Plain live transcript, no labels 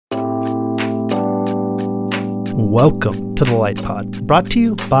Welcome to the Light Pod, brought to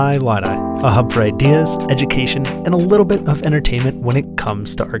you by Lighti, a hub for ideas, education, and a little bit of entertainment when it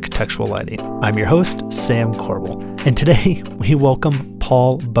comes to architectural lighting. I'm your host, Sam Corbel, and today we welcome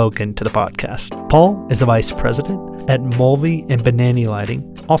Paul Boken to the podcast. Paul is a vice president at Mulvey and Benany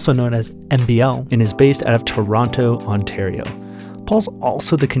Lighting, also known as MBL, and is based out of Toronto, Ontario. Paul's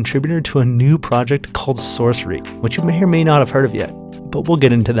also the contributor to a new project called Sorcery, which you may or may not have heard of yet, but we'll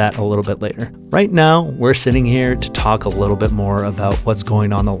get into that a little bit later. Right now, we're sitting here to talk a little bit more about what's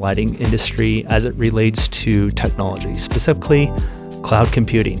going on in the lighting industry as it relates to technology, specifically cloud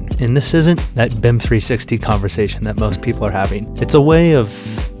computing. And this isn't that BIM 360 conversation that most people are having. It's a way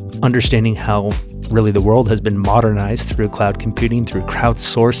of understanding how really the world has been modernized through cloud computing, through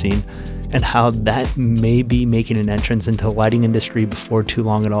crowdsourcing, and how that may be making an entrance into the lighting industry before too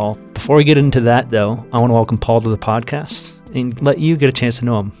long at all. Before we get into that, though, I want to welcome Paul to the podcast and let you get a chance to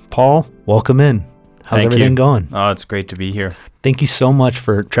know him. Paul, welcome in. How's everything going? Oh, it's great to be here. Thank you so much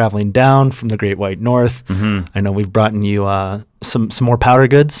for traveling down from the Great White North. I know we've brought you some more powder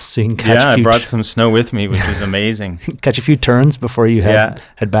goods, so you can catch I brought some snow with me, which was amazing. Catch a few turns before you head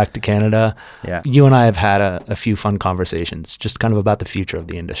back to Canada. Yeah. You and I have had a few fun conversations, just kind of about the future of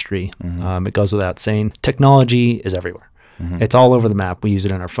the industry. It goes without saying, technology is everywhere. It's all over the map. We use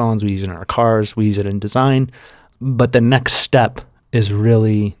it in our phones, we use it in our cars, we use it in design. But the next step is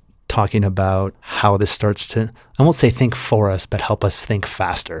really talking about how this starts to, I won't say think for us, but help us think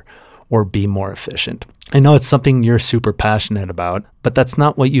faster or be more efficient. I know it's something you're super passionate about, but that's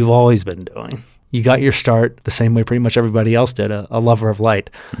not what you've always been doing. You got your start the same way pretty much everybody else did, a lover of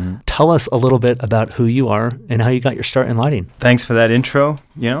light. Tell us a little bit about who you are and how you got your start in lighting. Thanks for that intro.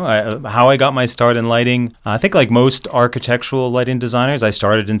 How I got my start in lighting, I think like most architectural lighting designers, I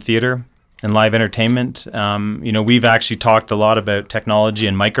started in theater and live entertainment. We've actually talked a lot about technology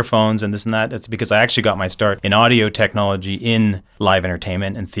and microphones and this and that. It's because I actually got my start in audio technology in live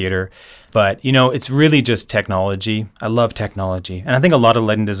entertainment and theater. But, it's really just technology. I love technology. And I think a lot of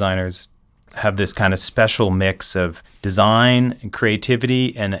lighting designers have this kind of special mix of design and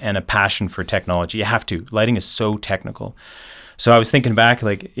creativity and a passion for technology. You have to. Lighting is so technical. So I was thinking back,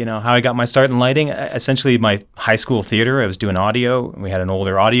 how I got my start in lighting. Essentially, my high school theater, I was doing audio. We had an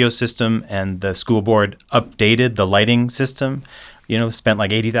older audio system, and the school board updated the lighting system. Spent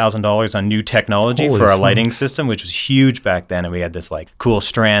like $80,000 on new technology for our lighting system, which was huge back then. And we had this cool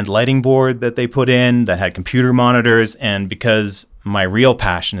Strand lighting board that they put in that had computer monitors. And because my real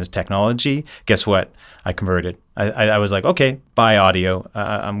passion is technology, guess what? I converted. I was like, okay, buy audio.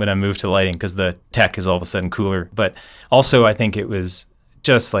 I'm going to move to lighting because the tech is all of a sudden cooler. But also, I think it was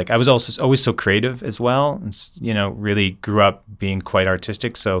just I was also always so creative as well. And, really grew up being quite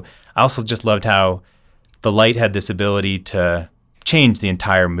artistic. So I also just loved how the light had this ability to change the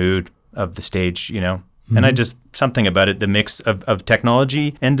entire mood of the stage, And I just, something about it, the mix of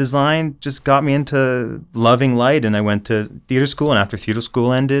technology and design just got me into loving light. And I went to theater school, and after theater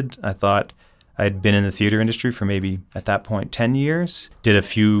school ended, I thought I'd been in the theater industry for maybe, at that point, 10 years. Did a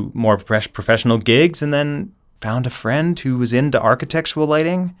few more professional gigs, and then found a friend who was into architectural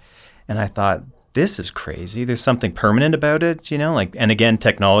lighting. And I thought, this is crazy. There's something permanent about it, and again,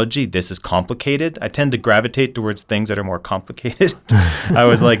 technology, this is complicated. I tend to gravitate towards things that are more complicated. I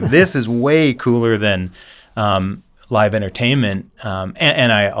was like, this is way cooler than live entertainment.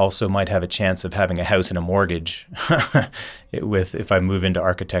 And I also might have a chance of having a house and a mortgage if I move into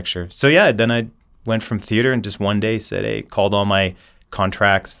architecture. So then I went from theater and just one day said, called all my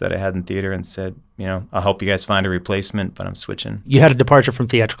contracts that I had in theater and said, I'll help you guys find a replacement, but I'm switching. You had a departure from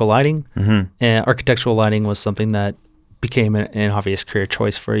theatrical lighting, and architectural lighting was something that became an obvious career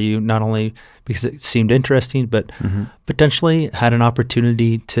choice for you, not only because it seemed interesting, but potentially had an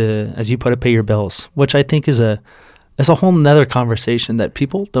opportunity to, as you put it, pay your bills, which I think is a whole nother conversation that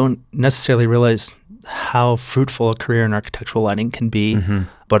people don't necessarily realize how fruitful a career in architectural lighting can be,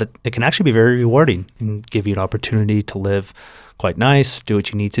 but it can actually be very rewarding and give you an opportunity to live quite nice, do what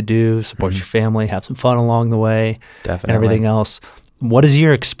you need to do, support your family, have some fun along the way, Definitely. And everything else. What has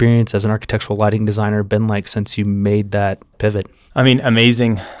your experience as an architectural lighting designer been like since you made that pivot? I mean,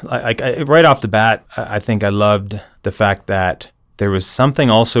 amazing. Right off the bat, I think I loved the fact that there was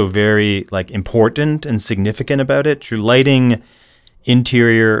something also very important and significant about it. You're lighting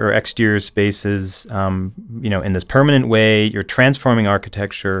interior or exterior spaces, in this permanent way. You're transforming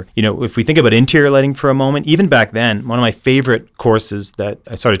architecture. If we think about interior lighting for a moment, even back then, one of my favorite courses that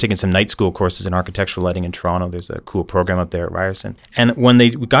I started taking some night school courses in architectural lighting in Toronto. There's a cool program up there at Ryerson. And when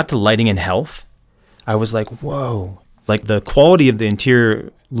we got to lighting and health, I was like, whoa, like the quality of the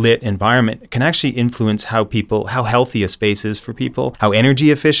interior lit environment can actually influence how healthy a space is for people, how energy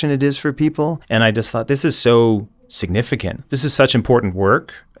efficient it is for people. And I just thought, this is so significant. This is such important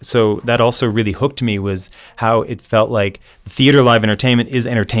work. So that also really hooked me, was how it felt like theater live entertainment is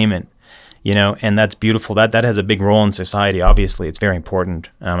entertainment, and that's beautiful. That has a big role in society. Obviously, it's very important.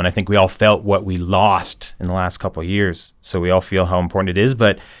 And I think we all felt what we lost in the last couple of years. So we all feel how important it is.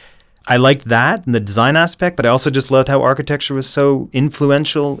 But I liked that and the design aspect, but I also just loved how architecture was so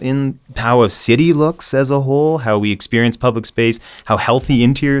influential in how a city looks as a whole, how we experience public space, how healthy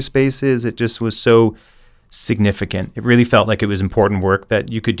interior space is. It just was so significant. It really felt like it was important work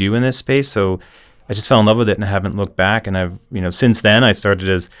that you could do in this space. So I just fell in love with it and I haven't looked back. And I've, since then I started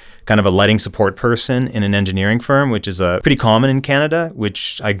as kind of a lighting support person in an engineering firm, which is pretty common in Canada,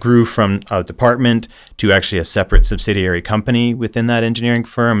 which I grew from a department to actually a separate subsidiary company within that engineering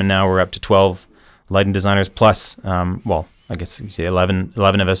firm. And now we're up to 12 lighting designers plus, I guess you say 11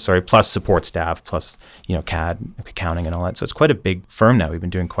 of us, plus support staff, plus, CAD, accounting and all that. So it's quite a big firm now. We've been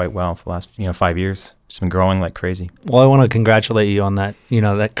doing quite well for the last, 5 years. It's been growing like crazy. Well, I want to congratulate you on that,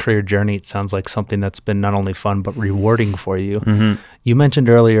 that career journey. It sounds like something that's been not only fun, but rewarding for you. Mm-hmm. You mentioned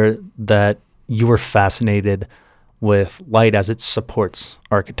earlier that you were fascinated with light as it supports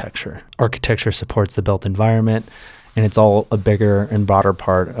architecture. Architecture supports the built environment, and it's all a bigger and broader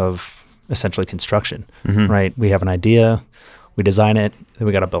part of essentially construction, right? We have an idea, we design it, then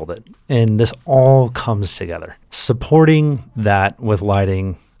we got to build it. And this all comes together. Supporting that with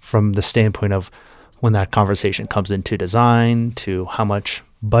lighting from the standpoint of when that conversation comes into design, to how much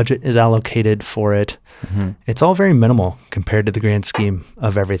budget is allocated for it, it's all very minimal compared to the grand scheme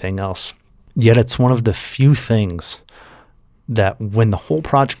of everything else. Yet it's one of the few things that when the whole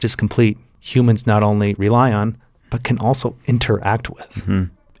project is complete, humans not only rely on, but can also interact with.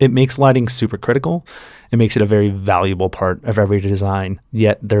 It makes lighting super critical. It makes it a very valuable part of every design.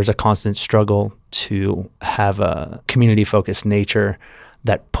 Yet there's a constant struggle to have a community-focused nature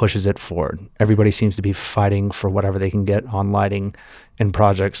that pushes it forward. Everybody seems to be fighting for whatever they can get on lighting in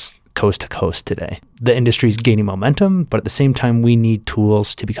projects coast to coast today. The industry's gaining momentum, but at the same time, we need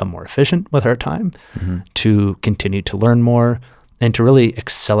tools to become more efficient with our time, to continue to learn more, and to really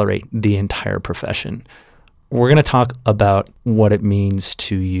accelerate the entire profession. We're going to talk about what it means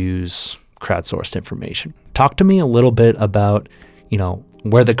to use crowdsourced information. Talk to me a little bit about,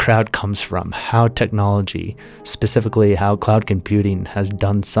 where the crowd comes from, how technology, specifically how cloud computing has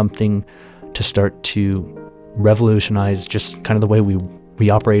done something to start to revolutionize just kind of the way we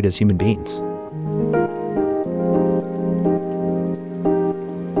operate as human beings.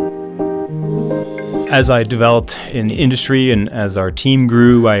 As I developed in the industry and as our team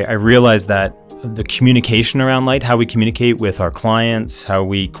grew, I realized that the communication around light, how we communicate with our clients, how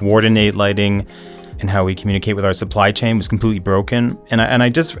we coordinate lighting, and how we communicate with our supply chain was completely broken. And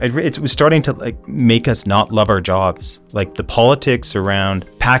it was starting to make us not love our jobs. Like the politics around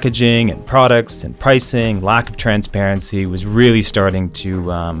packaging and products and pricing, lack of transparency was really starting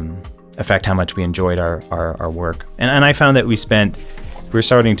to affect how much we enjoyed our work. And I found that we're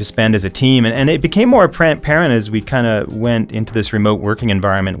starting to spend as a team, and it became more apparent as we kind of went into this remote working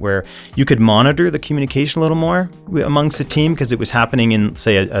environment where you could monitor the communication a little more amongst the team because it was happening in,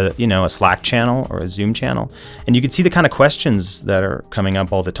 say, a Slack channel or a Zoom channel, and you could see the kind of questions that are coming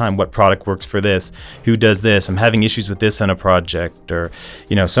up all the time. What product works for this? Who does this? I'm having issues with this on a project, or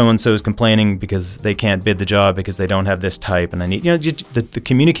so-and-so is complaining because they can't bid the job because they don't have this type, and I need the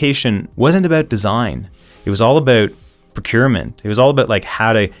communication wasn't about design. It was all about procurement. It was all about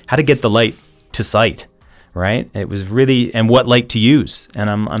how to get the light to site, right? It was really, and what light to use. And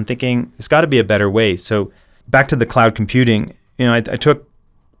I'm thinking there's got to be a better way. So back to the cloud computing, I took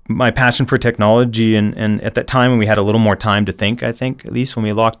my passion for technology and at that time when we had a little more time to think, I think, at least when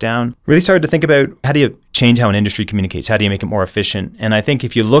we locked down, really started to think about how do you change how an industry communicates? How do you make it more efficient? And I think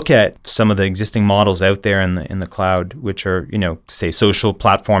if you look at some of the existing models out there in the cloud, which are, say social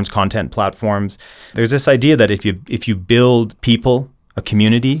platforms, content platforms, there's this idea that if you build people, a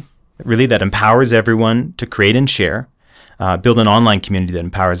community, really that empowers everyone to create and share, build an online community that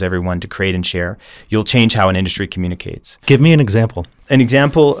empowers everyone to create and share, you'll change how an industry communicates. Give me an example. An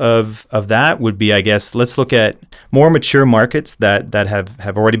example of that would be, I guess, let's look at more mature markets that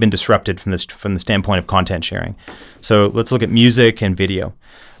have already been disrupted from the standpoint of content sharing. So let's look at music and video.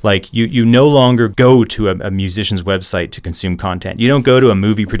 You no longer go to a musician's website to consume content. You don't go to a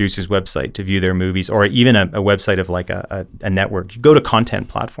movie producer's website to view their movies, or even a website of a network. You go to content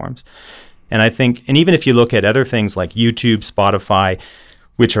platforms. And I think, and even if you look at other things like YouTube, Spotify,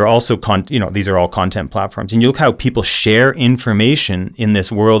 which are also, these are all content platforms. And you look how people share information in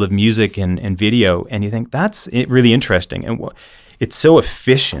this world of music and video, and you think that's really interesting. And it's so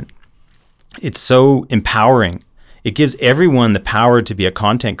efficient. It's so empowering. It gives everyone the power to be a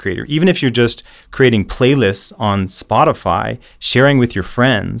content creator. Even if you're just creating playlists on Spotify, sharing with your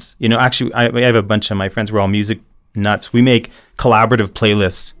friends. Actually, I have a bunch of my friends, we're all music nuts. We make collaborative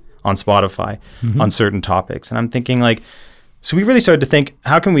playlists on Spotify on certain topics. And I'm thinking so we really started to think,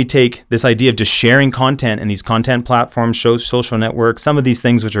 how can we take this idea of just sharing content and these content platforms, social networks, some of these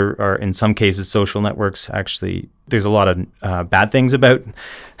things which are in some cases social networks, actually, there's a lot of bad things about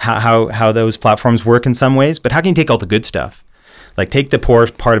how those platforms work in some ways, but how can you take all the good stuff? Take the poor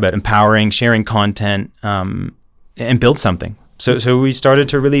part about empowering, sharing content, and build something. So we started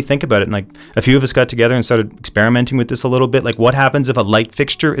to really think about it, and a few of us got together and started experimenting with this a little bit. What happens if a light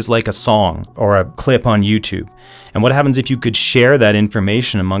fixture is like a song or a clip on YouTube? And what happens if you could share that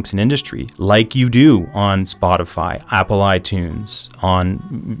information amongst an industry like you do on Spotify, Apple iTunes, on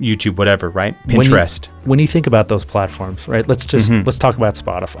YouTube, whatever, right? Pinterest. When you think about those platforms, right? Let's talk about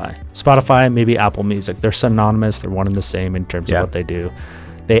Spotify. Spotify, maybe Apple Music. They're synonymous. They're one and the same in terms of what they do.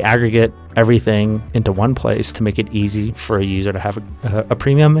 They aggregate everything into one place to make it easy for a user to have a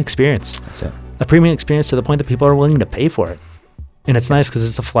premium experience. That's it. A premium experience to the point that people are willing to pay for it. And it's nice because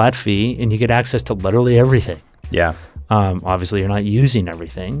it's a flat fee and you get access to literally everything. Yeah. Obviously, you're not using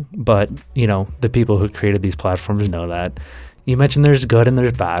everything, but the people who created these platforms know that. You mentioned there's good and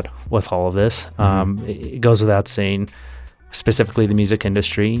there's bad with all of this. It goes without saying, specifically the music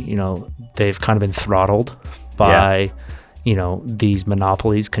industry, they've kind of been throttled by... these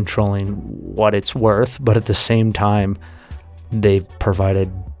monopolies controlling what it's worth, but at the same time, they've provided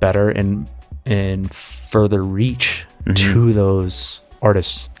better and further reach to those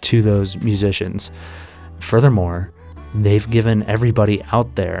artists, to those musicians. Furthermore, they've given everybody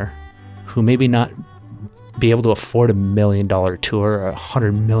out there who maybe not be able to afford $1 million tour or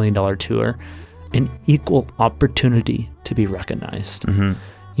 $100 million tour an equal opportunity to be recognized.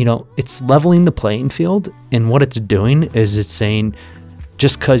 It's leveling the playing field, and what it's doing is it's saying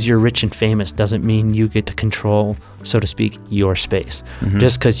just because you're rich and famous doesn't mean you get to control, so to speak, your space.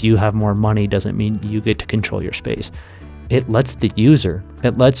 Just because you have more money doesn't mean you get to control your space. It lets the user,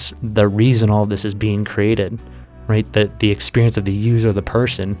 it lets the reason all of this is being created, right? The experience of the user, the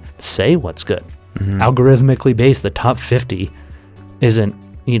person, say what's good. Algorithmically based, the top 50 isn't,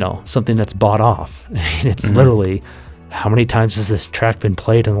 something that's bought off. It's literally... how many times has this track been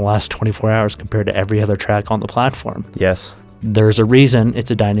played in the last 24 hours compared to every other track on the platform? Yes. There's a reason it's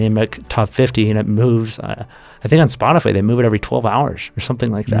a dynamic top 50 and it moves. I think on Spotify, they move it every 12 hours or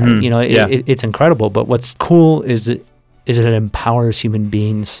something like that. It's incredible. But what's cool is it empowers human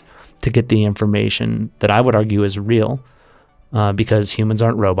beings to get the information that I would argue is real because humans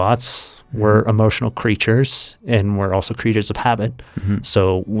aren't robots. We're emotional creatures and we're also creatures of habit.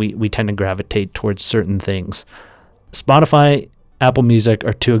 So we tend to gravitate towards certain things. Spotify, Apple Music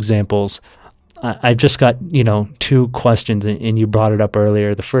are two examples. I've just got, two questions, and you brought it up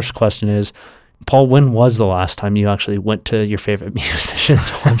earlier. The first question is, Paul, when was the last time you actually went to your favorite musician's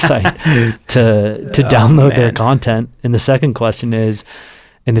website to download their content? And the second question is,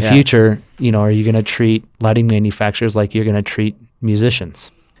 in the future, are you going to treat lighting manufacturers like you're going to treat musicians?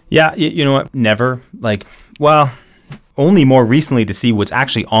 Yeah, you know what? Never. Only more recently to see what's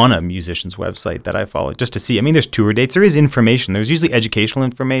actually on a musician's website that I follow, just to see. I mean, there's tour dates, there is information. There's usually educational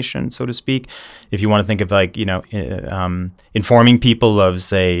information, so to speak. If you want to think of informing people of,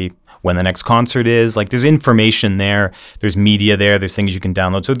 say, when the next concert is, there's information there, there's media there, there's things you can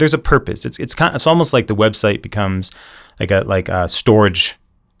download. So there's a purpose. It's almost like the website becomes like a storage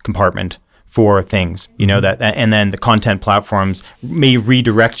compartment for things, that, and then the content platforms may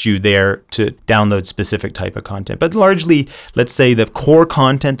redirect you there to download specific type of content. But largely, let's say the core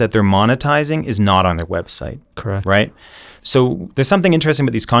content that they're monetizing is not on their website. Correct. Right? So there's something interesting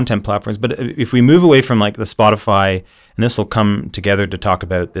about these content platforms. But if we move away from the Spotify, and this will come together to talk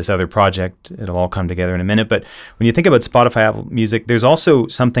about this other project, it'll all come together in a minute. But when you think about Spotify, Apple Music, there's also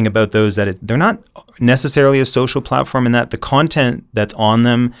something about those that they're not necessarily a social platform in that the content that's on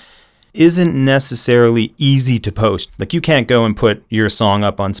them isn't necessarily easy to post. You can't go and put your song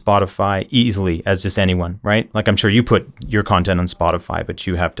up on Spotify easily as just anyone, right? I'm sure you put your content on Spotify, but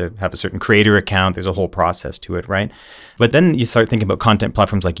you have to have a certain creator account. There's a whole process to it, right? But then you start thinking about content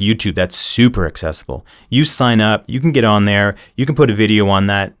platforms like YouTube. That's super accessible. You sign up, you can get on there, you can put a video on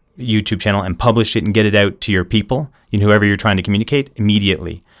that YouTube channel and publish it and get it out to your people, whoever you're trying to communicate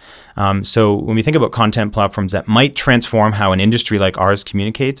immediately. So when we think about content platforms that might transform how an industry like ours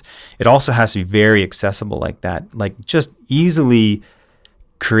communicates, it also has to be very accessible like that, just easily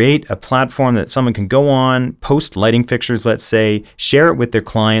create a platform that someone can go on, post lighting fixtures, let's say, share it with their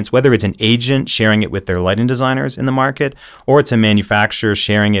clients, whether it's an agent sharing it with their lighting designers in the market, or it's a manufacturer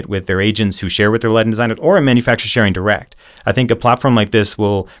sharing it with their agents who share with their lighting designers, or a manufacturer sharing direct. I think a platform like this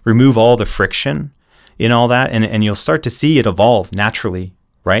will remove all the friction in all that, and you'll start to see it evolve naturally,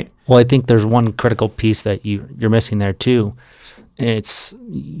 right? Well, I think there's one critical piece that you're missing there too.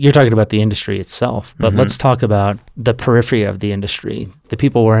 You're talking about the industry itself, but let's talk about the periphery of the industry, the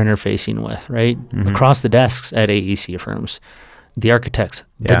people we're interfacing with, right? Across the desks at AEC firms, the architects,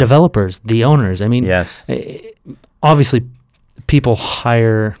 the developers, the owners. I mean, yes. Obviously, people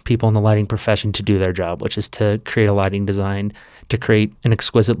hire people in the lighting profession to do their job, which is to create a lighting design, to create an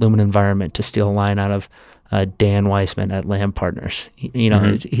exquisite lumen environment, to steal a line out of Dan Weissman at Lamb Partners.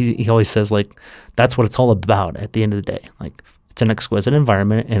 He always says, like, that's what it's all about at the end of the day. Like, it's an exquisite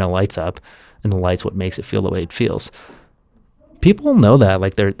environment and it lights up, and the light's what makes it feel the way it feels. People know that,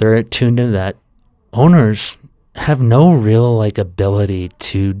 like they're tuned into that. Owners have no real like ability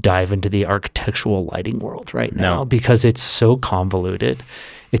to dive into the architectural lighting world right now because it's so convoluted,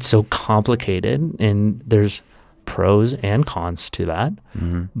 it's so complicated, and there's pros and cons to that.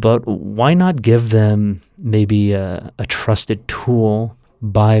 But why not give them maybe a trusted tool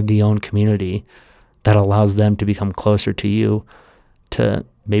by the own community that allows them to become closer to you, to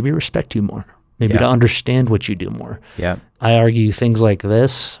maybe respect you more, maybe to understand what you do more. Yeah. I argue things like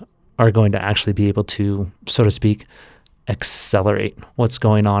this are going to actually be able to, so to speak, accelerate what's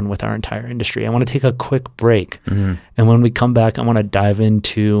going on with our entire industry. I want to take a quick break. And when we come back, I want to dive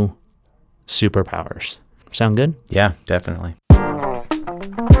into superpowers. Sound good? Yeah, definitely.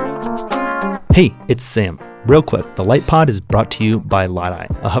 Hey, it's Sam. Real quick, the Light Pod is brought to you by Light Eye,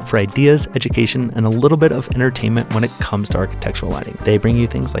 a hub for ideas, education, and a little bit of entertainment when it comes to architectural lighting. They bring you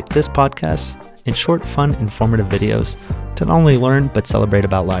things like this podcast and short, fun, informative videos to not only learn, but celebrate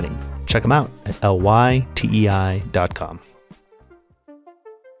about lighting. Check them out at lytei.com.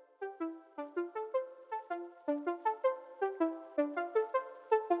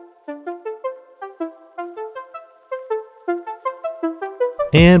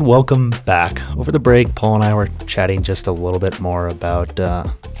 And welcome back. Over the break, Paul and I were chatting just a little bit more about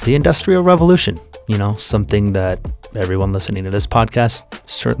the Industrial Revolution, something that everyone listening to this podcast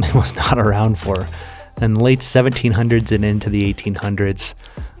certainly was not around for. In the late 1700s and into the 1800s,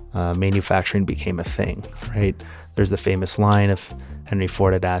 manufacturing became a thing, right? There's the famous line, if Henry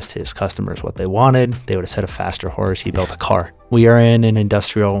Ford had asked his customers what they wanted, they would have said a faster horse. He built a car. We are in an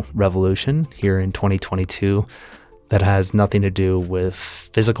industrial revolution here in 2022 that has nothing to do with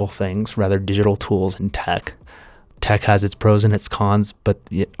physical things, rather digital tools and tech. Tech has its pros and its cons, but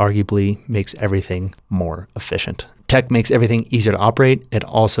it arguably makes everything more efficient. Tech makes everything easier to operate. It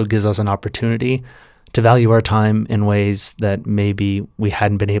also gives us an opportunity to value our time in ways that maybe we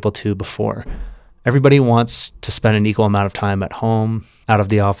hadn't been able to before. Everybody wants to spend an equal amount of time at home, out of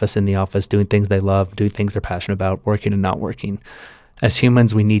the office, in the office, doing things they love, doing things they're passionate about, working and not working. As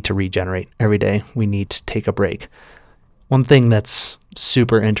humans, we need to regenerate every day. We need to take a break. One thing that's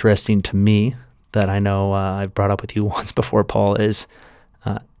super interesting to me that I know I've brought up with you once before, Paul, is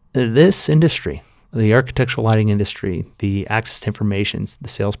this industry, the architectural lighting industry, the access to information, the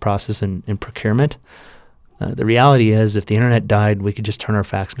sales process and procurement. The reality is if the internet died, we could just turn our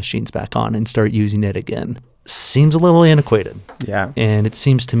fax machines back on and start using it again. Seems a little antiquated. Yeah. And it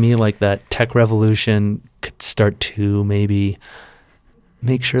seems to me like that tech revolution could start to maybe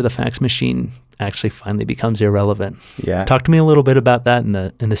make sure the fax machine actually finally becomes irrelevant. Yeah. Talk to me a little bit about that and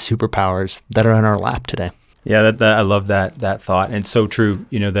the superpowers that are in our lap today. Yeah, I love that thought. And it's so true,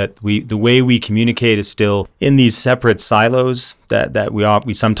 that the way we communicate is still in these separate silos that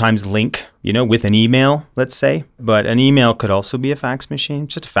we sometimes link, with an email, let's say. But an email could also be a fax machine,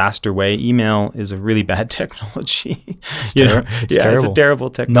 just a faster way. Email is a really bad technology. It's terrible. It's a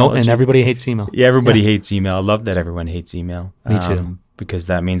terrible technology. No, and everybody hates email. Yeah, everybody hates email. I love that everyone hates email. Me too. Because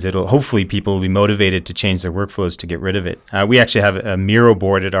that means hopefully people will be motivated to change their workflows to get rid of it. We actually have a Miro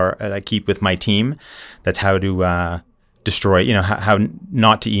board I keep with my team. That's how to destroy, how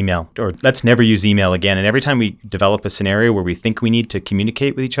not to email, or let's never use email again. And every time we develop a scenario where we think we need to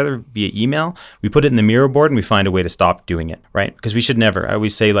communicate with each other via email, we put it in the Miro board and we find a way to stop doing it, right? Because we should never. I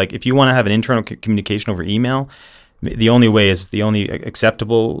always say, if you want to have an internal communication over email, the only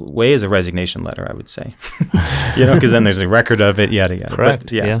acceptable way is a resignation letter, I would say, because then there's a record of it, yada, yada. Correct.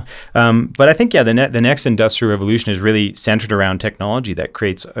 But, yeah. But I think, the next industrial revolution is really centered around technology that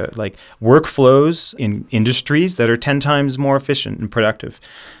creates workflows in industries that are 10 times more efficient and productive.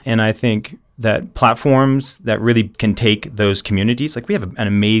 And I think that platforms that really can take those communities, we have an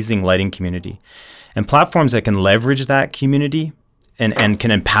amazing lighting community, and platforms that can leverage that community and can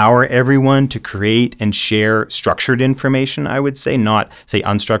empower everyone to create and share structured information, I would say, not say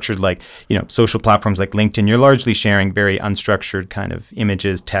unstructured, like, social platforms like LinkedIn. You're largely sharing very unstructured kind of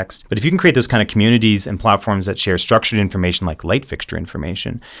images, text. But if you can create those kind of communities and platforms that share structured information like light fixture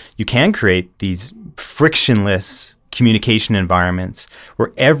information, you can create these frictionless communication environments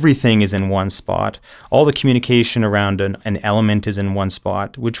where everything is in one spot. All the communication around an element is in one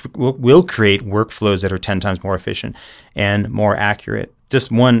spot, which will create workflows that are 10 times more efficient and more accurate.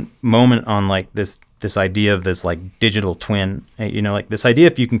 Just one moment on like this idea of this like digital twin, like this idea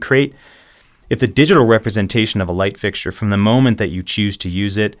if the digital representation of a light fixture from the moment that you choose to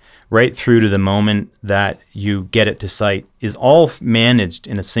use it right through to the moment that you get it to site is all managed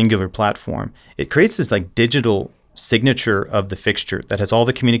in a singular platform, it creates this like digital signature of the fixture that has all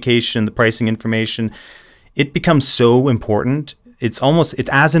the communication, the pricing information. It becomes so important. It's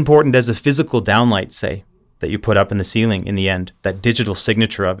as important as a physical downlight, say, that you put up in the ceiling in the end, that digital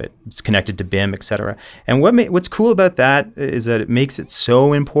signature of it. It's connected to BIM, etc. And what's cool about that is that it makes it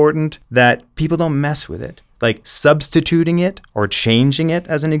so important that people don't mess with it. Like substituting it or changing it,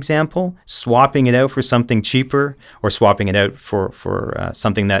 as an example, swapping it out for something cheaper or swapping it out for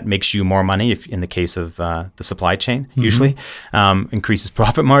something that makes you more money, if in the case of the supply chain, usually, increases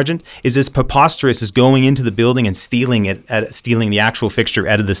profit margin, is as preposterous as going into the building and stealing the actual fixture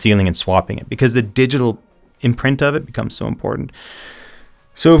out of the ceiling and swapping it, because the digital imprint of it becomes so important.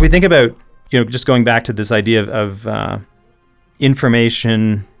 So if we think about, just going back to this idea of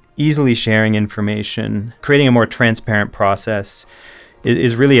information, easily sharing information, creating a more transparent process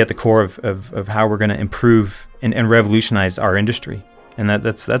is really at the core of how we're going to improve and revolutionize our industry. And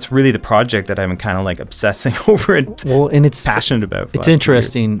that's really the project that I've been kind of like obsessing over and it's passionate about. It's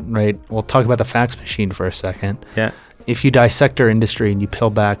interesting, right? We'll talk about the fax machine for a second. Yeah. If you dissect our industry and you peel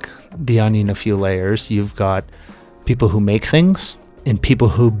back the onion a few layers, you've got people who make things and people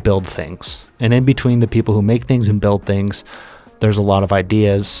who build things. And in between the people who make things and build things, there's a lot of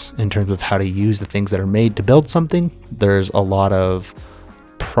ideas in terms of how to use the things that are made to build something. There's a lot of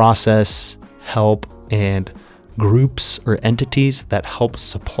process help and groups or entities that help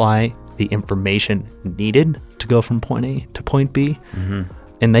supply the information needed to go from point A to point B. Mm-hmm.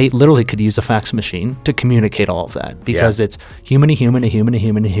 And they literally could use a fax machine to communicate all of that, because it's human to human to human to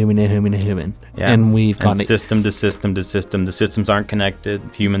human to human to human to human. Yeah. And we've gone system to system to system. The systems aren't connected.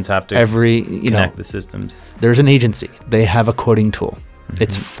 Humans have to connect the systems. There's an agency. They have a quoting tool. Mm-hmm.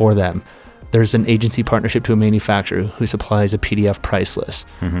 It's for them. There's an agency partnership to a manufacturer who supplies a PDF price list,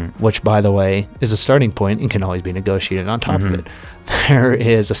 which, by the way, is a starting point and can always be negotiated on top of it. There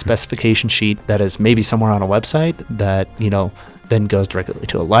is a specification sheet that is maybe somewhere on a website that, then goes directly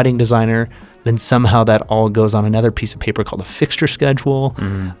to a lighting designer. Then somehow that all goes on another piece of paper called a fixture schedule.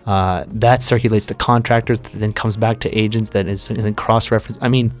 That circulates to contractors, that then comes back to agents, that is then cross-reference. I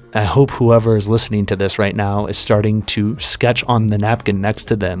mean, I hope whoever is listening to this right now is starting to sketch on the napkin next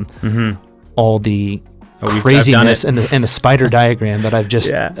to them all the craziness and the spider diagram that I've just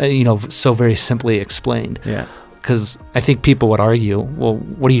so very simply explained. Yeah. Because I think people would argue, well,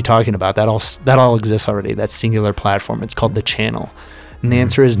 what are you talking about? That all exists already. That singular platform. It's called the channel. And the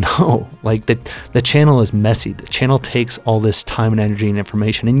answer is no. Like the channel is messy. The channel takes all this time and energy and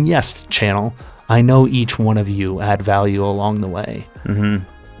information. And yes, channel, I know each one of you add value along the way.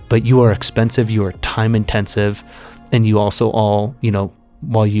 But you are expensive, you are time intensive, and you also all,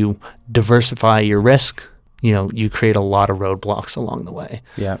 while you diversify your risk, you create a lot of roadblocks along the way.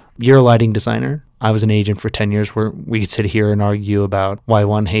 Yeah. You're a lighting designer. I was an agent for 10 years where we could sit here and argue about why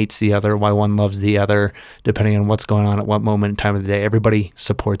one hates the other, why one loves the other, depending on what's going on at what moment in time of the day. Everybody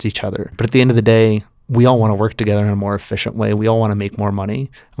supports each other. But at the end of the day, we all want to work together in a more efficient way. We all want to make more money,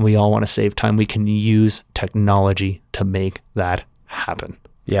 and we all want to save time. We can use technology to make that happen.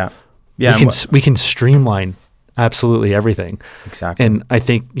 Yeah. We can streamline absolutely everything. Exactly. And I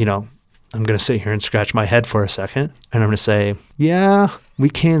think, I'm going to sit here and scratch my head for a second, and I'm going to say, yeah,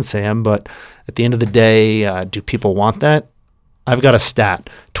 we can, Sam, but at the end of the day, do people want that? I've got a stat.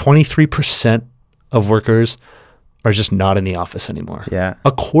 23% of workers are just not in the office anymore. Yeah.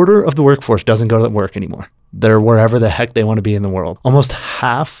 A quarter of the workforce doesn't go to work anymore. They're wherever the heck they want to be in the world. Almost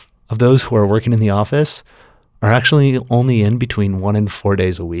half of those who are working in the office are actually only in between 1 and 4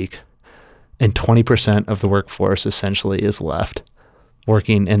 days a week. And 20% of the workforce essentially is left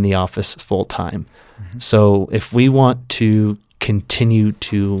working in the office full time. So if we want to continue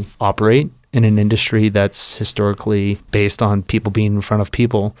to operate in an industry that's historically based on people being in front of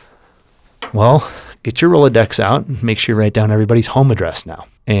people, well, get your Rolodex out and make sure you write down everybody's home address now.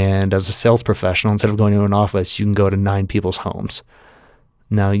 And as a sales professional, instead of going to an office, you can go to 9 people's homes.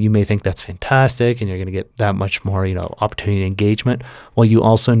 Now, you may think that's fantastic and you're going to get that much more, opportunity and engagement. Well, you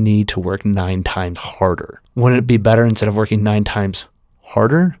also need to work 9 times harder. Wouldn't it be better instead of working 9 times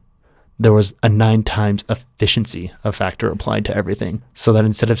harder, there was a 9 times efficiency a factor applied to everything, so that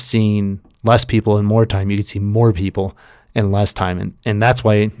instead of seeing less people in more time, you could see more people in less time. And that's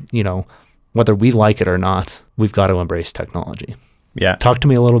why, whether we like it or not, we've got to embrace technology. Yeah. Talk to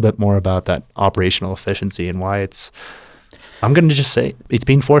me a little bit more about that operational efficiency and why I'm going to just say it's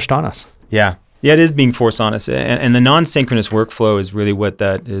being forced on us. Yeah. Yeah, it is being forced on us. And the non-synchronous workflow is really what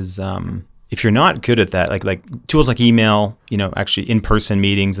that is. If you're not good at that, like tools like email, actually in-person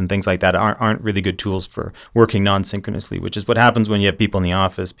meetings and things like that aren't really good tools for working non-synchronously, which is what happens when you have people in the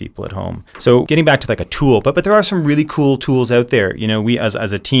office, people at home. So getting back to like a tool, but there are some really cool tools out there. We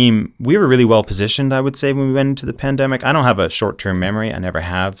as a team, we were really well positioned, I would say, when we went into the pandemic. I don't have a short-term memory. I never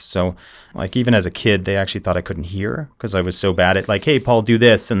have. So like even as a kid, they actually thought I couldn't hear because I was so bad at like, hey, Paul, do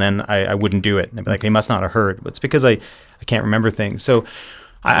this. And then I wouldn't do it. And they'd be like, he must not have heard. But it's because I can't remember things. So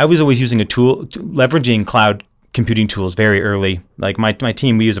I was always using a tool, leveraging cloud computing tools very early. Like my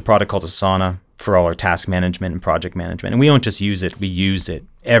team, we use a product called Asana for all our task management and project management. And we don't just use it, we use it.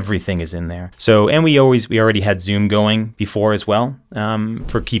 Everything is in there. So, and we already had Zoom going before as well,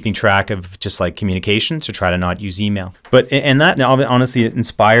 for keeping track of just like communication, to try to not use email. And that honestly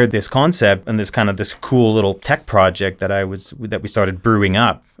inspired this concept and this cool little tech project that we started brewing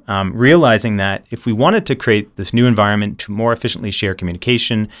up. Realizing that if we wanted to create this new environment to more efficiently share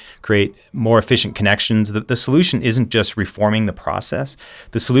communication, create more efficient connections, the solution isn't just reforming the process.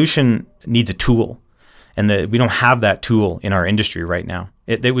 The solution needs a tool. And we don't have that tool in our industry right now.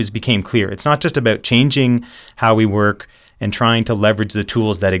 It became clear. It's not just about changing how we work and trying to leverage the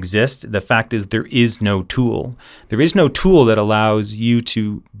tools that exist. The fact is there is no tool. There is no tool that allows you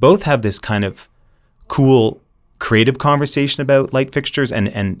to both have this kind of cool creative conversation about light fixtures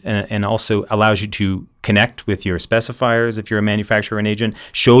and also allows you to connect with your specifiers if you're a manufacturer or an agent,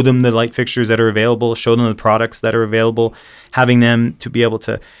 show them the light fixtures that are available, show them the products that are available, having them to be able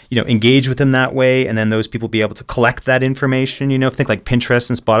to, engage with them that way, and then those people be able to collect that information, think like Pinterest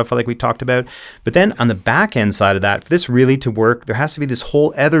and Spotify like we talked about. But then on the back end side of that, for this really to work, there has to be this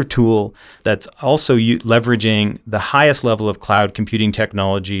whole other tool that's also leveraging the highest level of cloud computing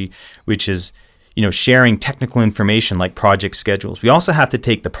technology, which is sharing technical information like project schedules. We also have to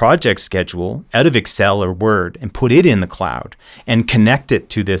take the project schedule out of Excel or Word and put it in the cloud and connect it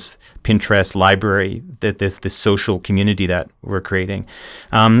to this Pinterest library, this social community that we're creating.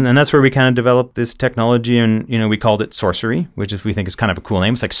 And that's where we kind of developed this technology, and we called it Sorcery, which we think is kind of a cool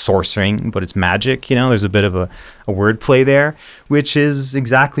name. It's like sorcering, but it's magic. There's a bit of a word play there, which is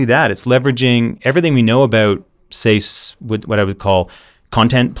exactly that. It's leveraging everything we know about, say, what I would call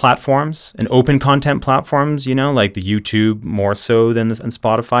content platforms and open content platforms, like the YouTube more so than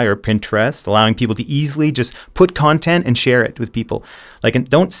Spotify or Pinterest, allowing people to easily just put content and share it with people. And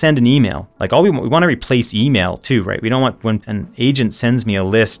don't send an email. We want to replace email too, right? We don't want when an agent sends me a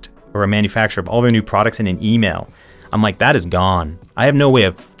list or a manufacturer of all their new products in an email. I'm like, that is gone. I have no way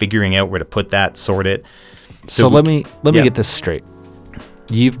of figuring out where to put that, sort it. So let me get this straight.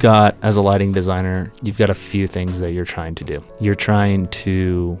 You've got, as a lighting designer, you've got a few things that you're trying to do. You're trying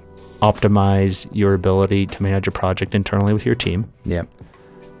to optimize your ability to manage a project internally with your team. Yep.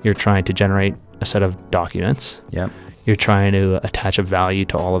 You're trying to generate a set of documents. Yep. You're trying to attach a value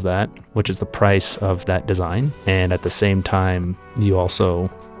to all of that, which is the price of that design. And at the same time, you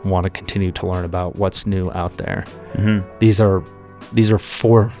also want to continue to learn about what's new out there. Mm-hmm. These are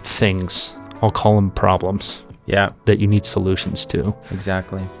 4 things. I'll call them problems. Yeah. That you need solutions to.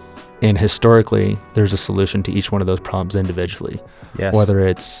 Exactly. And historically, there's a solution to each one of those problems individually. Yes. Whether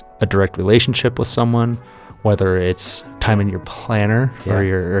it's a direct relationship with someone, whether it's time in your planner or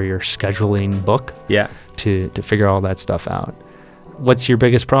your scheduling book to figure all that stuff out. What's your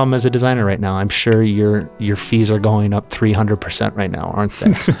biggest problem as a designer right now? I'm sure your fees are going up 300% right now, aren't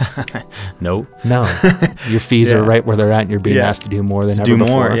they? No. Your fees are right where they're at, and you're being asked to do more than ever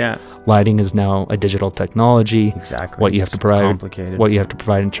before. More, yeah. Lighting is now a digital technology. Exactly. What you have to provide, complicated. What you have to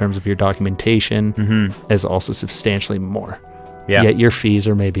provide in terms of your documentation is also substantially more. Yeah. Yet your fees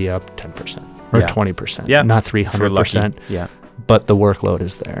are maybe up 10% or 20%, not 300%. Yeah. But the workload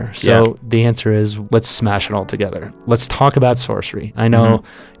is there. So the answer is, let's smash it all together. Let's talk about Sorcery. I know,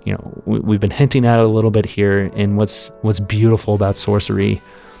 we've been hinting at it a little bit here. And what's beautiful about Sorcery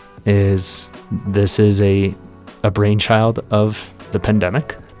is this is a brainchild of the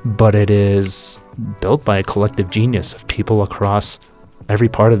pandemic, but it is built by a collective genius of people across every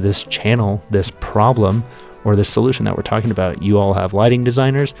part of this channel, this problem, or this solution that we're talking about. You all have lighting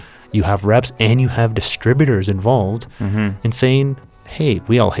designers, you have reps, and you have distributors involved in saying, hey,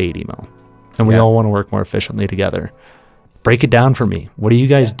 we all hate email and we Yeah. all want to work more efficiently together. Break it down for me. What are you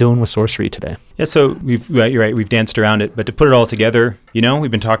guys doing with Sorcery today? Yeah, so you're right, we've danced around it, but to put it all together,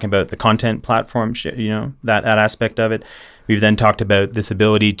 we've been talking about the content platform, that aspect of it. We've then talked about this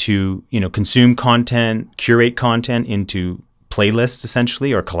ability to, consume content, curate content into playlists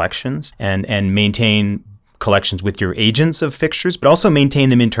essentially, or collections, and maintain collections with your agents of fixtures, but also maintain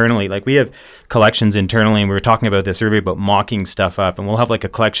them internally. Like we have collections internally, and we were talking about this earlier about mocking stuff up, and we'll have like a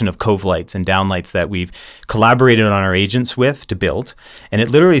collection of Cove lights and downlights that we've collaborated on our agents with to build. And it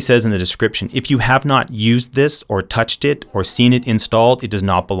literally says in the description, if you have not used this or touched it or seen it installed, it does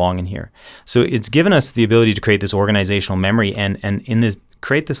not belong in here. So it's given us the ability to create this organizational memory and in this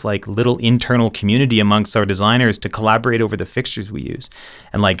create this like little internal community amongst our designers to collaborate over the fixtures we use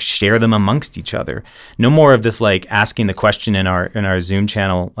and like share them amongst each other. No more of this like asking the question in our Zoom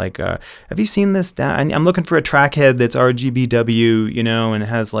channel, like, have you seen this? I'm looking for a track head that's RGBW, and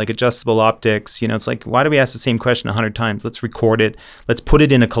has like adjustable optics. It's like, why do we ask the same question 100 times? Let's record it. Let's put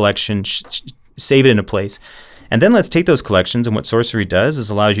it in a collection, save it in a place. And then let's take those collections, and what Sorcery does is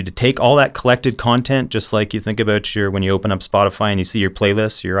allows you to take all that collected content, just like you think about when you open up Spotify and you see your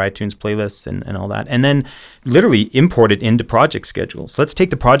playlists, your iTunes playlists and all that, and then literally import it into project schedules. So let's take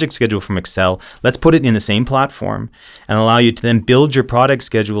the project schedule from Excel, let's put it in the same platform and allow you to then build your product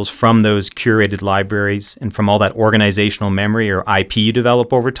schedules from those curated libraries and from all that organizational memory or IP you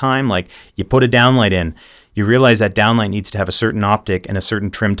develop over time. Like you put a downlight in, you realize that downlight needs to have a certain optic and a certain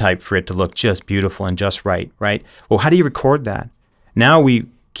trim type for it to look just beautiful and just right? Well, how do you record that? Now we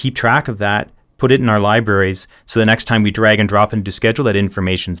keep track of that, put it in our libraries, so the next time we drag and drop into schedule, that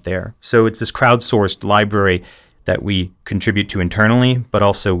information's there. So it's this crowdsourced library that we contribute to internally, but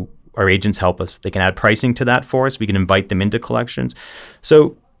also our agents help us. They can add pricing to that for us. We can invite them into collections.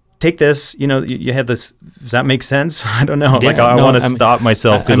 So take this, you have this, does that make sense? I don't know. Yeah, I want to stop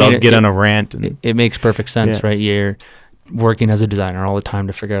myself because I'll get on a rant. It makes perfect sense, right? You're working as a designer all the time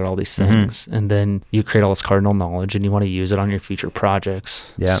to figure out all these things. And then you create all this cardinal knowledge and you want to use it on your future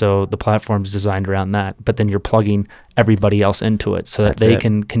projects. Yeah. So the platform's designed around that, but then you're plugging everybody else into it so that they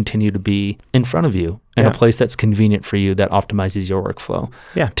can continue to be in front of you in a place that's convenient for you, that optimizes your workflow.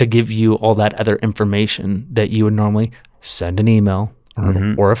 Yeah. To give you all that other information that you would normally send an email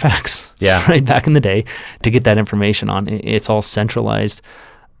or a fax, right back in the day, to get that information on. It's all centralized.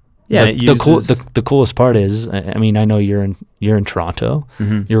 Yeah, the coolest part is, I mean, I know you're in Toronto.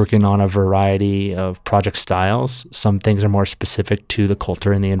 You're working on a variety of project styles. Some things are more specific to the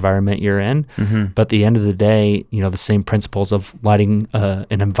culture and the environment you're in. But at the end of the day, the same principles of lighting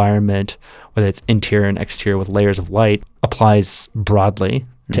an environment, whether it's interior and exterior with layers of light, applies broadly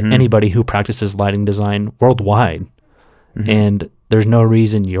to anybody who practices lighting design worldwide. And there's no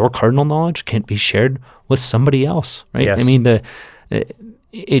reason your cardinal knowledge can't be shared with somebody else, right? Yes. I mean,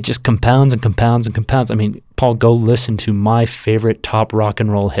 it just compounds and compounds and compounds. I mean, Paul, go listen to my favorite top rock and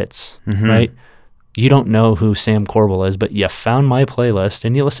roll hits, right? You don't know who Sam Corbell is, but you found my playlist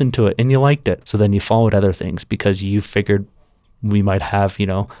and you listened to it and you liked it. So then you followed other things because you figured we might have,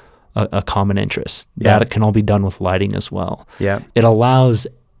 a common interest. Yeah. That can all be done with lighting as well. Yeah. It allows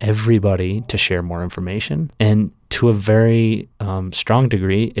everybody to share more information, and to a very strong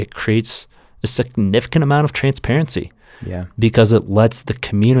degree, it creates a significant amount of transparency. Yeah. Because it lets the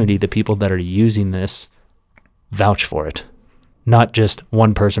community, the people that are using this, vouch for it. Not just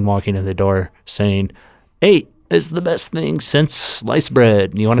one person walking in the door saying, hey, this is the best thing since sliced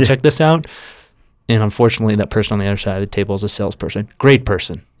bread. You want to check this out? And unfortunately, that person on the other side of the table is a salesperson. Great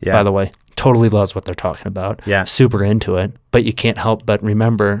person, by the way. Totally loves what they're talking about. Yeah. Super into it. But you can't help but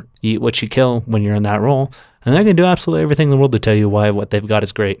remember, you eat what you kill when you're in that role. And they're going to do absolutely everything in the world to tell you why what they've got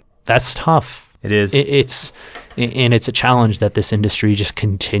is great. That's tough. It is. It's a challenge that this industry just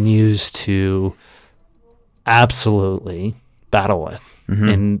continues to absolutely battle with.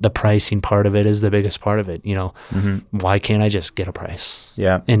 And the pricing part of it is the biggest part of it. Why can't I just get a price?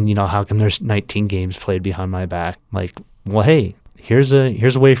 Yeah. And how come there's 19 games played behind my back? Like, well, hey, here's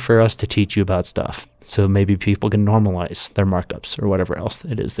a way for us to teach you about stuff. So maybe people can normalize their markups or whatever else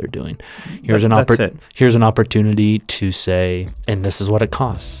it is they're doing. Here's an opportunity to say, and this is what it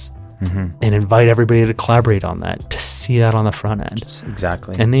costs. And invite everybody to collaborate on that, to see that on the front end.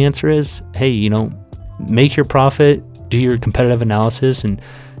 Exactly. And the answer is, hey, make your profit, do your competitive analysis, and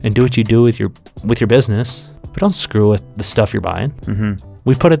do what you do with your business, but don't screw with the stuff you're buying.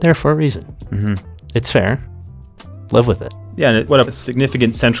 We put it there for a reason. It's fair. Live with it. Yeah, and what a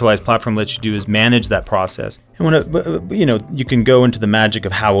significant centralized platform lets you do is manage that process. And you can go into the magic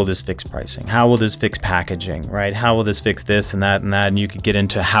of how will this fix pricing? How will this fix packaging, right? How will this fix this and that, and you could get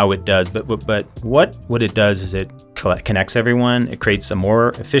into how it does. But what it does is it connects everyone. It creates a more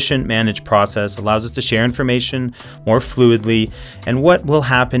efficient managed process, allows us to share information more fluidly. And what will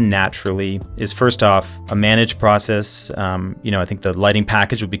happen naturally is, first off, a managed process. I think the lighting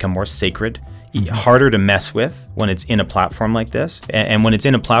package will become more sacred, harder to mess with when it's in a platform like this. And when it's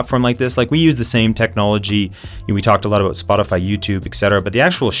in a platform like this, like we use the same technology. We talked a lot about Spotify, YouTube, et cetera, but the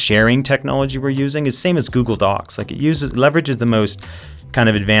actual sharing technology we're using is same as Google Docs. Like it leverages the most kind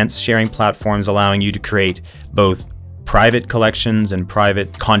of advanced sharing platforms, allowing you to create both private collections and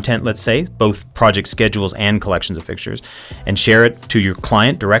private content, let's say, both project schedules and collections of fixtures, and share it to your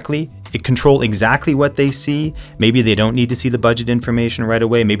client directly. It control exactly what they see. Maybe they don't need to see the budget information right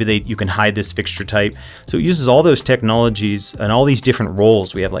away. Maybe you can hide this fixture type. So it uses all those technologies and all these different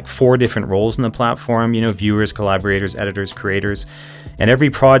roles. We have like 4 different roles in the platform, viewers, collaborators, editors, creators. And every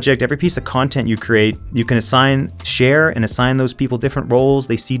project, every piece of content you create, you can share and assign those people different roles.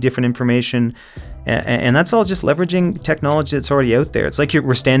 They see different information. And that's all just leveraging technology that's already out there. It's like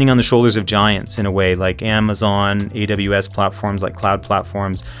we're standing on the shoulders of giants in a way, like Amazon, AWS platforms, like cloud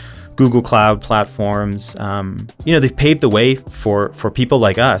platforms, Google Cloud platforms. They've paved the way for people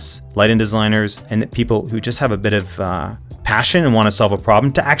like us, lighting designers, and people who just have a bit of passion and want to solve a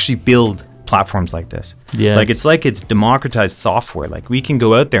problem to actually build platforms like this. Yeah, it's democratized software. Like we can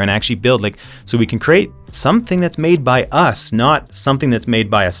go out there and actually build, so we can create something that's made by us, not something that's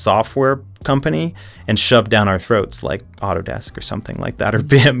made by a software company and shoved down our throats like Autodesk or something like that, or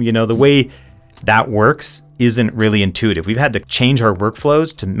BIM. The way that works isn't really intuitive. We've had to change our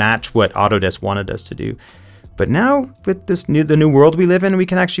workflows to match what Autodesk wanted us to do. But now with the new world we live in, we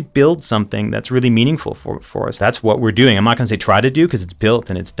can actually build something that's really meaningful for us. That's what we're doing. I'm not going to say try to do, because it's built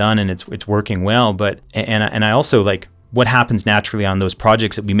and it's done and it's working well. But I also like what happens naturally on those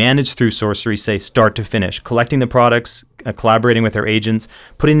projects that we manage through Sourcery, say start to finish, collecting the products, collaborating with our agents,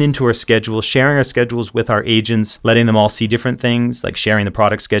 putting them into our schedule, sharing our schedules with our agents, letting them all see different things, like sharing the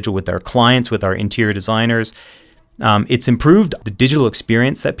product schedule with our clients, with our interior designers. It's improved the digital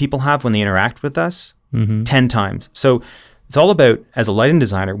experience that people have when they interact with us 10 times. So it's all about, as a lighting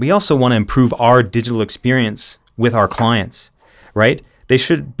designer, we also want to improve our digital experience with our clients, right? They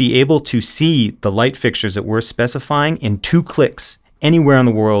should be able to see the light fixtures that we're specifying in 2 clicks anywhere in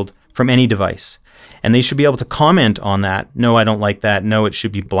the world from any device. And they should be able to comment on that. No, I don't like that. No, it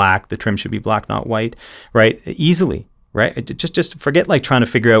should be black. The trim should be black, not white, right? Easily, right? Just forget trying to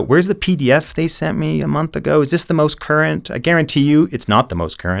figure out, where's the PDF they sent me a month ago? Is this the most current? I guarantee you it's not the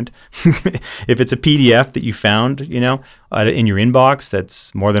most current. If it's a PDF that you found, in your inbox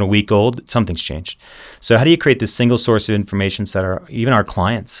that's more than a week old, something's changed. So how do you create this single source of information so that even our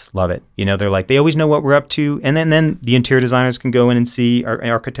clients love it? They're like, they always know what we're up to. And then the interior designers can go in and see, our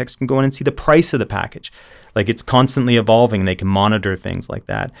architects can go in and see the price of the package. Like it's constantly evolving. They can monitor things like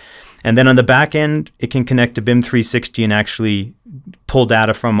that. And then on the back end, it can connect to BIM 360 and actually pull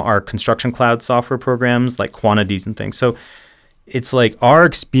data from our construction cloud software programs like quantities and things. So it's like our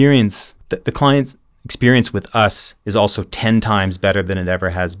experience, the client's experience with us is also 10 times better than it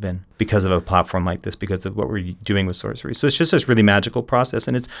ever has been because of a platform like this, because of what we're doing with Sourcery. So it's just this really magical process,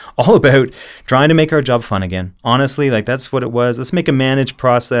 and it's all about trying to make our job fun again. Honestly, that's what it was. Let's make a managed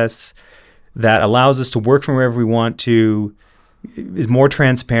process that allows us to work from wherever we want to, is more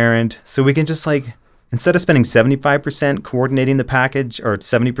transparent, so we can just instead of spending 75% coordinating the package, or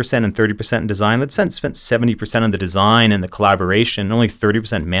 70% and 30% in design, let's spend 70% on the design and the collaboration, and only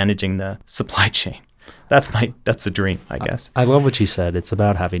 30% managing the supply chain. That's the dream, I guess. I love what you said. It's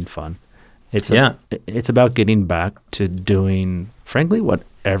about having fun. It's about getting back to doing, frankly, what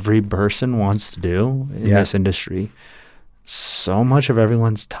every person wants to do in this industry. So much of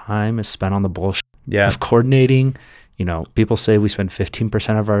everyone's time is spent on the bullshit of coordinating. People say we spend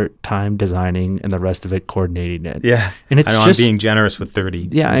 15% of our time designing and the rest of it coordinating it. Yeah. And it's just being generous with 30.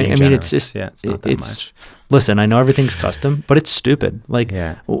 Yeah. It's just, it's not that much. Listen, I know everything's custom, but it's stupid.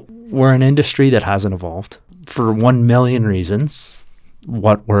 We're an industry that hasn't evolved for 1 million reasons.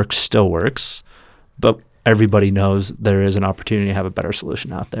 What works still works, but everybody knows there is an opportunity to have a better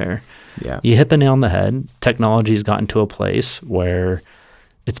solution out there. Yeah. You hit the nail on the head. Technology's gotten to a place where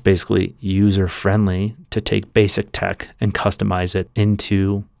it's basically user-friendly to take basic tech and customize it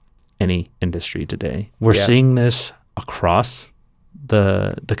into any industry today. We're seeing this across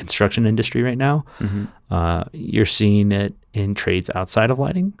the construction industry right now. You're seeing it in trades outside of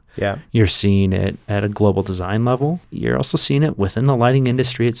lighting. Yeah. You're seeing it at a global design level. You're also seeing it within the lighting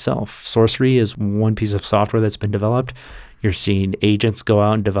industry itself. Sourcery is one piece of software that's been developed. You're seeing agents go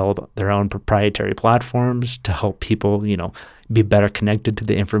out and develop their own proprietary platforms to help people, be better connected to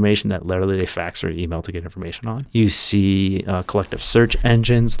the information that literally they fax or email to get information on. You see collective search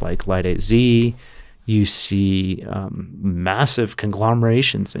engines like Lite8z. You see massive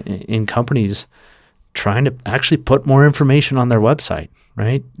conglomerations in companies trying to actually put more information on their website,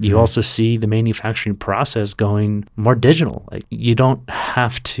 right? You also see the manufacturing process going more digital. Like, you don't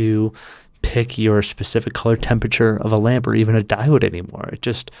have to pick your specific color temperature of a lamp or even a diode anymore. It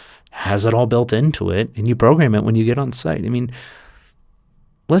just has it all built into it, and you program it when you get on site. I mean,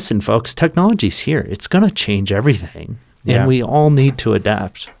 listen, folks, technology's here. It's going to change everything, and we all need to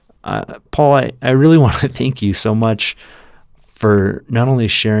adapt. Paul, I really want to thank you so much for not only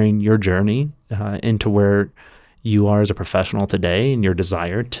sharing your journey into where you are as a professional today and your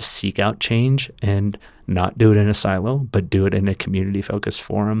desire to seek out change and not do it in a silo, but do it in a community-focused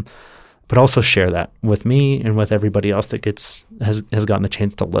forum, but also share that with me and with everybody else that has gotten the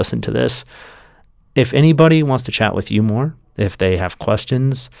chance to listen to this. If anybody wants to chat with you more, if they have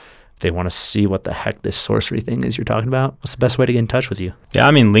questions, if they want to see what the heck this sorcery thing is you're talking about, what's the best way to get in touch with you? Yeah,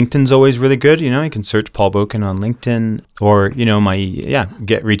 I mean, LinkedIn's always really good. You can search Paul Boken on LinkedIn, or,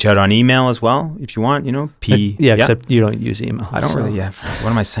 reach out on email as well if you want, except you don't use email. I don't really, what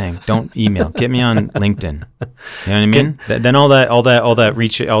am I saying? Don't email. Get me on LinkedIn. You know what I mean? Then all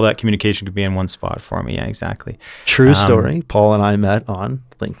that communication could be in one spot for me. Yeah, exactly. True story. Paul and I met on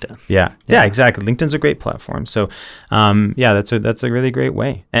LinkedIn. Yeah, exactly. LinkedIn's a great platform. So, that's a really great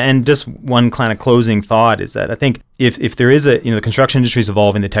way. And just one kind of closing thought is that I think if there is the construction industry is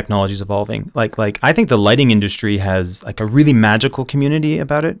evolving, the technology is evolving. Like I think the lighting industry has like a really magical community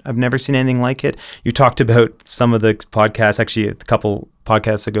about it. I've never seen anything like it. You talked about some of the podcasts. Actually, a couple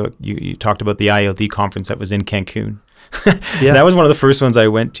podcasts ago, you talked about the ILD conference that was in Cancun. That was one of the first ones I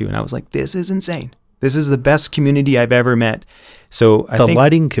went to, and I was like, this is insane. This is the best community I've ever met. So I think the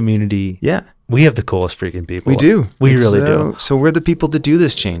lighting community, we have the coolest freaking people. We do. We really do. So we're the people to do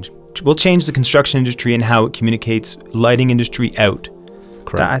this change. We'll change the construction industry and how it communicates lighting industry out.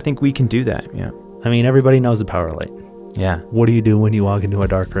 Correct. I think we can do that, I mean, everybody knows the power light. Yeah. What do you do when you walk into a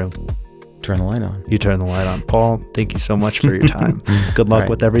dark room? Turn the light on. You turn the light on. Paul, thank you so much for your time. Good luck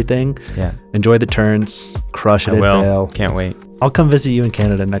with everything. Yeah. Enjoy the turns. Crush it at Vail. Can't wait. I'll come visit you in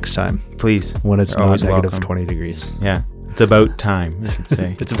Canada next time. Please. When it's not negative 20 degrees. Yeah. It's about time, I should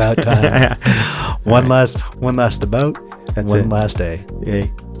say. It's about time. One last about. That's one last day.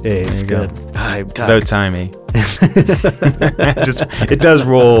 Yay. Hey, it's good. It's about time, eh? It does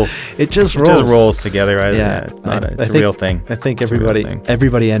roll. It just rolls together. It's a real thing. I think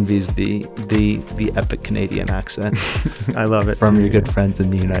everybody envies the epic Canadian accent. I love it. From your good friends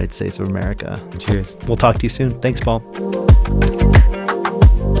in the United States of America. Cheers. We'll talk to you soon. Thanks, Paul.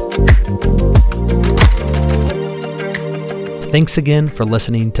 Thanks again for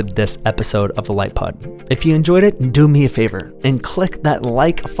listening to this episode of The Light Pod. If you enjoyed it, do me a favor and click that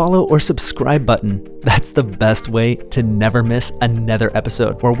like, follow, or subscribe button. That's the best way to never miss another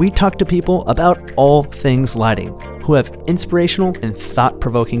episode where we talk to people about all things lighting who have inspirational and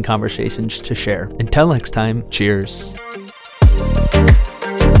thought-provoking conversations to share. Until next time, cheers.